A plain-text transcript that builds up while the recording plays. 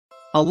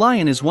A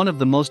lion is one of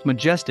the most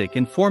majestic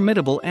and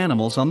formidable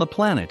animals on the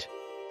planet.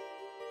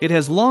 It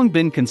has long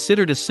been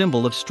considered a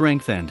symbol of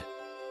strength and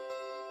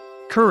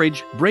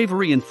courage,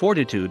 bravery and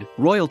fortitude,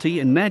 royalty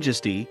and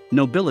majesty,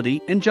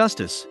 nobility and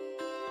justice.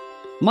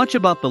 Much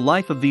about the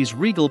life of these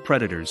regal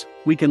predators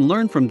we can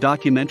learn from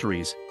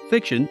documentaries,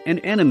 fiction, and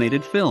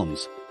animated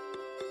films.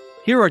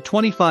 Here are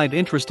 25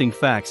 interesting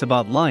facts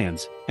about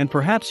lions, and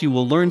perhaps you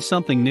will learn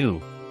something new.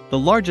 The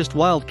largest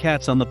wild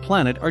cats on the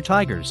planet are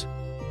tigers.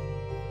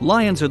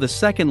 Lions are the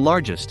second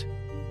largest.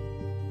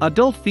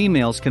 Adult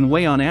females can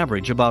weigh on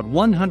average about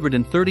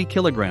 130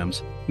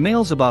 kilograms,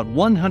 males about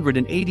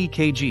 180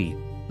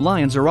 kg.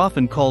 Lions are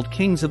often called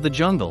kings of the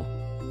jungle.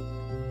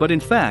 But in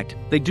fact,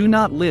 they do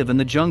not live in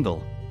the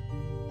jungle.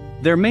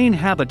 Their main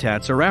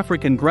habitats are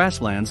African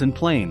grasslands and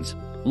plains.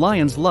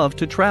 Lions love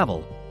to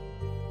travel.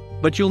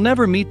 But you'll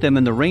never meet them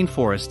in the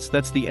rainforests.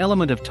 That's the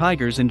element of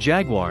tigers and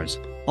jaguars.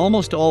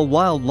 Almost all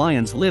wild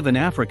lions live in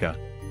Africa,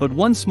 but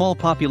one small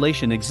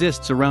population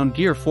exists around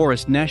Gir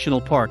Forest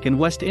National Park in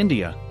West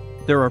India.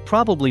 There are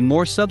probably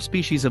more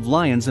subspecies of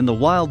lions in the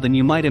wild than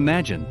you might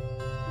imagine.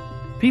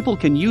 People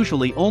can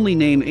usually only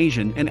name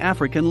Asian and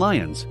African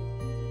lions.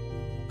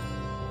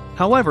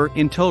 However,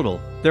 in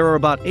total, there are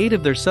about 8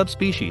 of their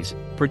subspecies,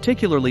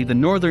 particularly the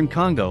northern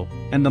Congo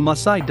and the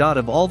Maasai dot.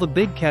 Of all the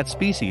big cat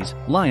species,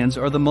 lions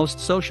are the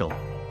most social.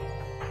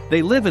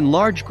 They live in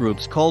large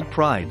groups called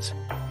prides.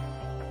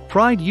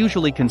 Pride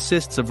usually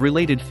consists of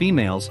related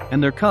females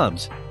and their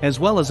cubs, as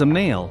well as a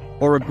male,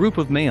 or a group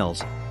of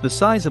males. The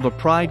size of a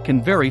pride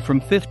can vary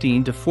from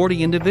 15 to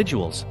 40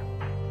 individuals.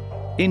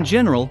 In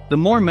general, the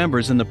more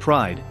members in the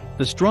pride,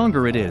 the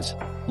stronger it is.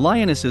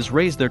 Lionesses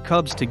raise their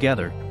cubs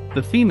together.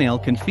 The female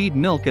can feed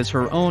milk as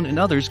her own and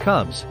others'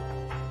 cubs.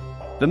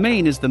 The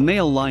mane is the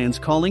male lion's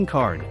calling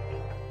card.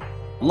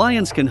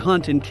 Lions can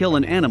hunt and kill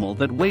an animal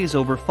that weighs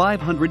over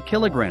 500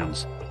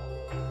 kilograms.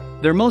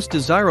 Their most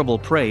desirable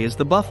prey is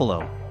the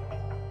buffalo.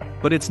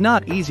 But it's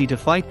not easy to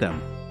fight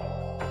them.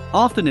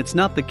 Often it's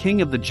not the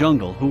king of the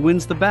jungle who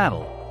wins the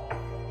battle.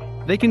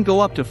 They can go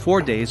up to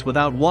 4 days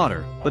without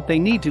water, but they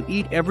need to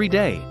eat every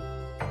day.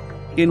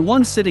 In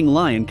one sitting,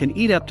 lion can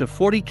eat up to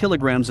 40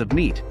 kilograms of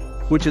meat,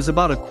 which is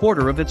about a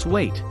quarter of its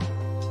weight.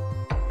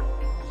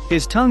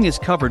 His tongue is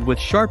covered with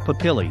sharp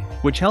papillae,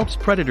 which helps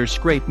predators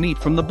scrape meat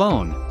from the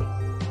bone.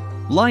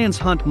 Lions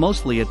hunt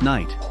mostly at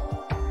night.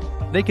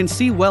 They can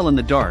see well in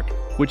the dark,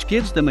 which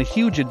gives them a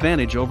huge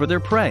advantage over their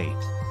prey.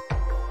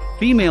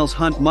 Females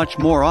hunt much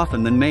more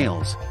often than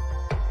males.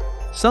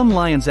 Some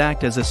lions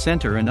act as a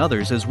center and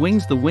others as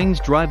wings. The wings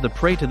drive the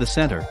prey to the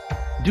center.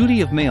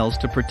 Duty of males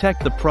to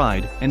protect the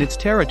pride and its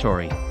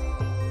territory.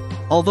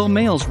 Although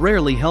males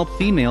rarely help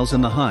females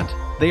in the hunt,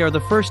 they are the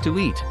first to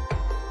eat.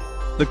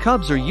 The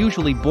cubs are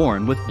usually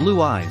born with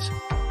blue eyes.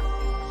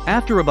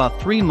 After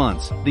about 3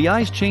 months, the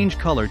eyes change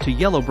color to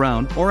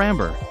yellow-brown or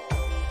amber.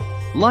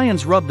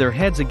 Lions rub their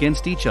heads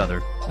against each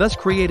other, thus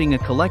creating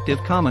a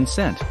collective common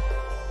scent.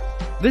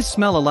 This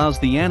smell allows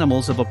the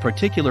animals of a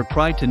particular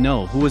pride to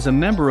know who is a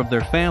member of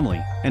their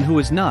family and who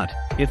is not.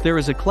 If there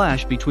is a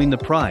clash between the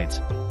prides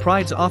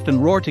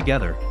often roar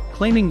together,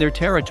 claiming their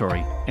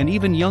territory, and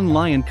even young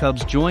lion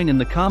cubs join in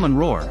the common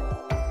roar.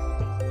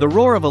 The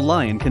roar of a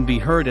lion can be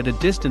heard at a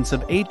distance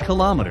of 8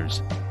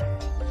 kilometers.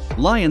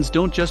 Lions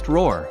don't just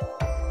roar.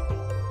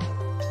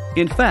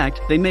 In fact,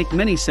 they make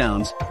many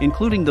sounds,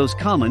 including those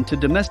common to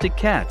domestic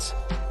cats.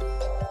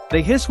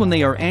 They hiss when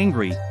they are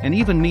angry, and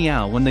even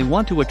meow when they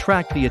want to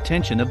attract the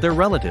attention of their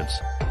relatives.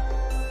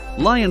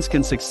 Lions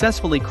can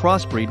successfully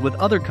crossbreed with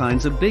other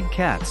kinds of big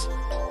cats.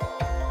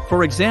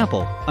 For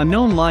example, a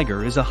known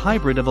liger is a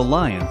hybrid of a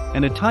lion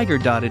and a tiger.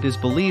 It is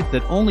believed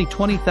that only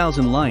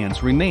 20,000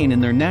 lions remain in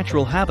their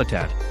natural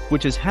habitat,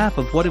 which is half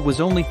of what it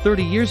was only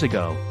 30 years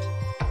ago.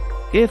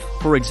 If,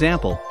 for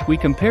example, we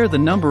compare the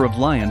number of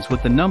lions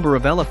with the number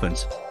of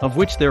elephants, of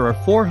which there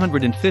are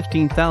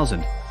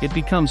 415,000, it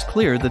becomes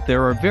clear that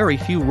there are very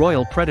few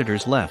royal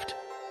predators left.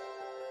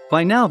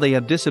 By now they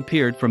have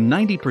disappeared from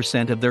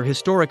 90% of their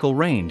historical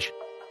range.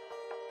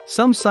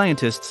 Some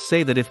scientists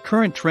say that if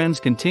current trends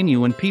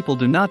continue and people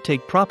do not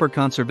take proper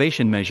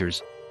conservation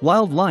measures,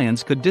 wild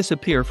lions could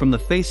disappear from the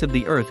face of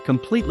the earth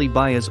completely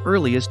by as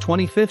early as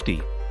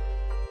 2050.